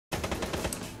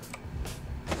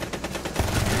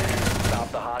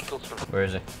Hostiles for Where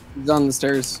is he? He's on the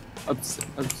stairs.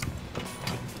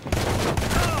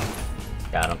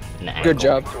 Got him. In the Good ankle.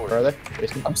 job. Where are they?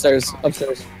 Upstairs.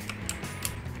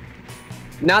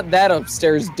 Not that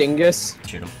upstairs, dingus.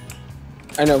 Shoot him.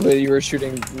 I know, but you were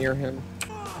shooting near him.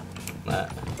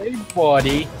 Hey,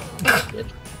 buddy.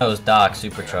 That was Doc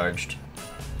supercharged.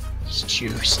 He's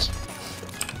juiced.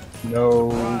 No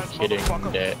kidding,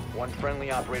 that. one friendly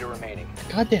operator remaining.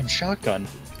 Goddamn shotgun.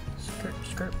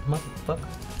 Skirt, motherfucker.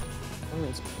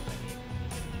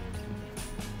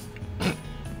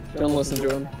 Don't listen to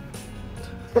him.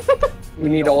 We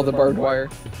need all the barbed wire.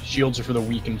 Shields are for the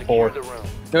weak and Secure poor. the room.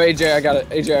 No, AJ, I got it.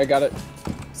 AJ, I got it.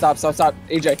 Stop.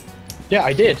 AJ. Yeah,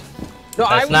 I did. No,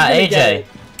 I That's was not gonna get AJ. it.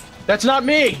 That's not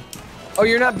me! Oh,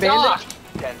 you're not bandit?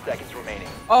 10 seconds remaining.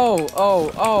 Oh,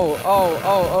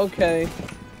 okay.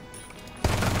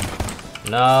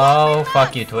 No,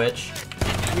 fuck you, Twitch.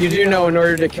 You do know in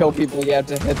order to kill people, you have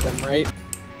to hit them, right?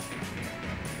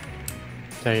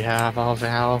 They have a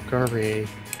Valkyrie.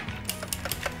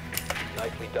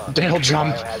 Nicely done. Dale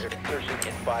jump. Biohazard insertion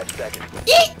in 5 seconds.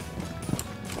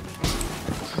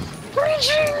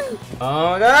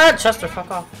 Oh my god, Chester,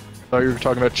 fuck off. Oh, you were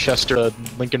talking about Chester, the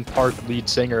Linkin Park lead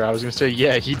singer. I was gonna say,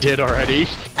 yeah, he did already.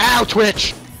 Ow,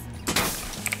 Twitch!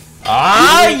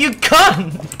 Ah, you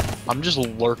cunt! I'm just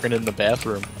lurking in the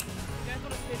bathroom.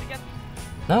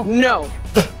 No. No.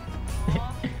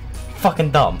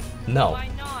 Fucking dumb. No.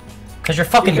 Cause you're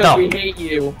fucking Because dumb. we hate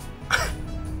you.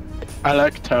 I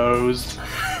like toes.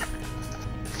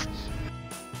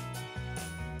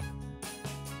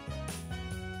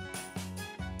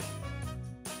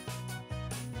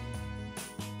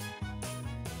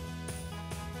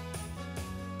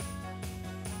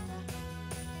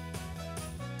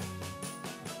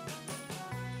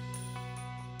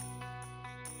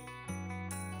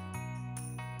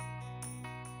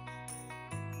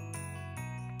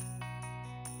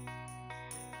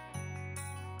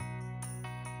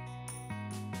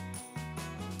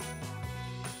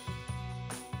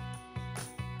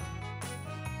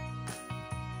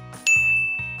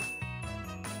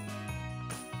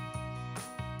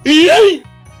 Yay!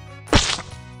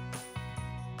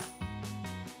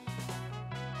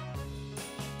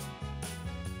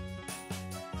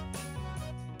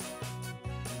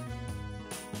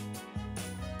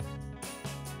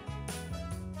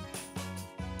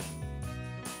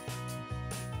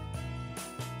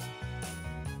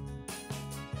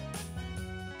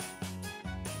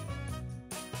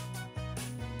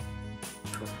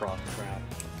 Frost trap.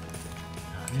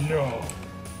 No.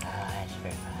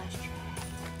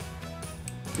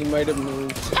 He might have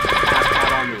moved.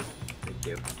 Out on me. Thank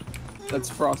you. That's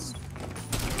Frost.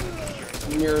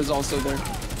 Mira's also there.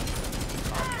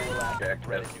 Object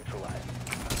ready neutralized.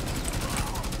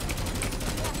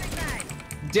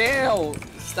 Dale!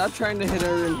 Stop trying to hit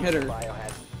her and hit her.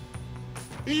 Biohazard.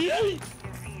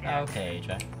 Okay,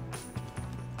 AJ.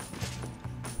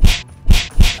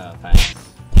 Oh, thanks.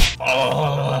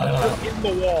 Oh, in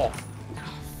the wall.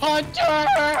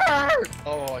 Hunter!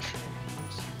 Oh, I should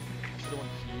have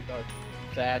went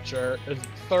Thatcher.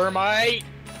 Thermite!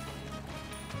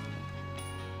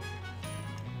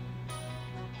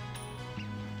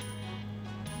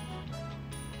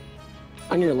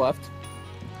 On your left.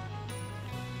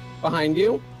 Behind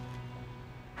you.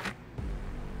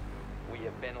 We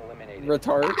have been eliminated.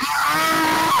 Retard.